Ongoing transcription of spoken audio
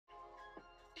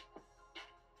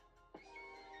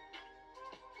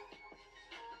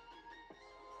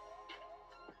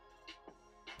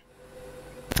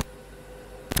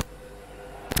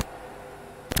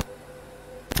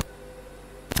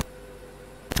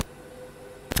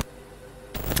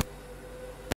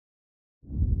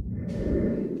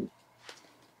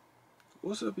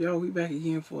What's up, y'all? We back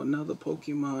again for another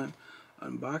Pokemon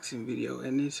unboxing video.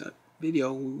 In this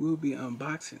video, we will be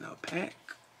unboxing a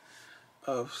pack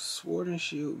of Sword and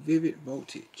Shield Vivid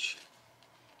Voltage.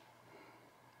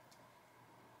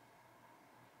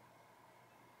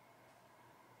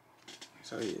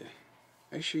 So yeah,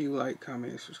 make sure you like,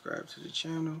 comment, and subscribe to the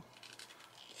channel.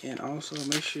 And also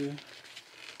make sure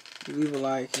you leave a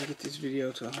like and get this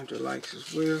video to 100 likes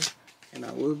as well. And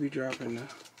I will be dropping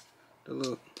the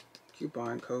little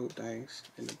coupon code things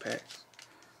in the packs.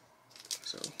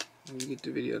 So when you get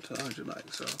the video to 100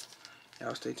 likes, so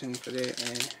y'all stay tuned for that,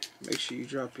 and make sure you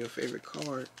drop your favorite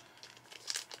card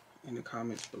in the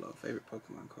comments below, favorite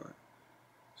Pokemon card.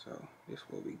 So this is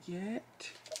what we get.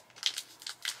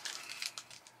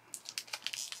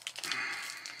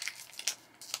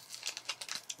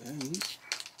 Dang,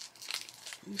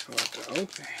 these hard to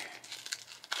open.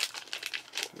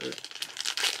 But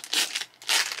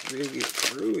we'll get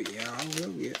through it, y'all.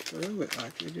 We'll get through it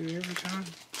like we do every time.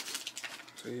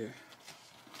 So yeah.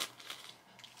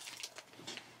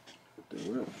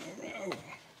 Oh.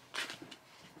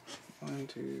 1,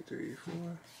 2, 3, 4.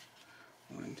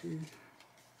 1, 2.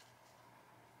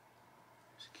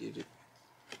 Let's get it.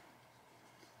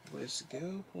 Let's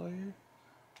go, player.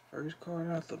 First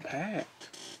card out the pack.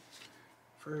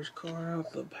 First card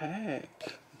out the pack.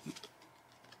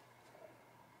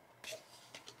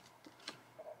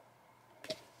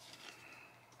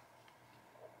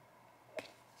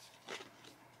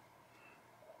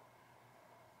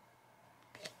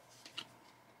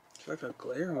 It's like a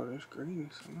glare on the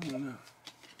screen, so I don't know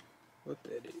what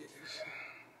that is.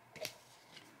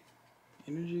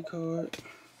 Energy card.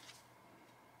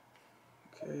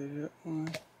 Okay, that one.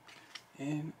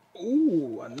 And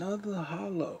ooh, another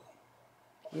hollow.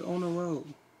 We're on the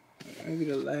road. Maybe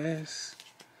the last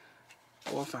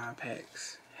 4 or 5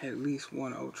 packs had at least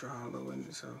one ultra hollow in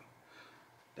it, so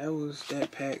that was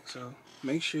that pack. So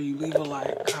make sure you leave a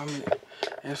like, comment,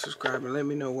 and subscribe, and let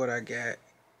me know what I got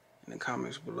in the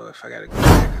comments below if I gotta go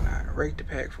back or not. Rate the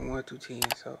pack from 1 through 10.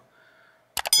 So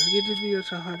let's get this video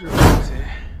to 100 likes, and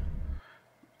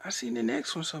I'll see you in the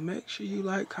next one. So make sure you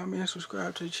like, comment, and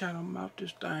subscribe to the channel. I'm out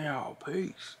this thing, y'all.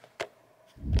 Peace.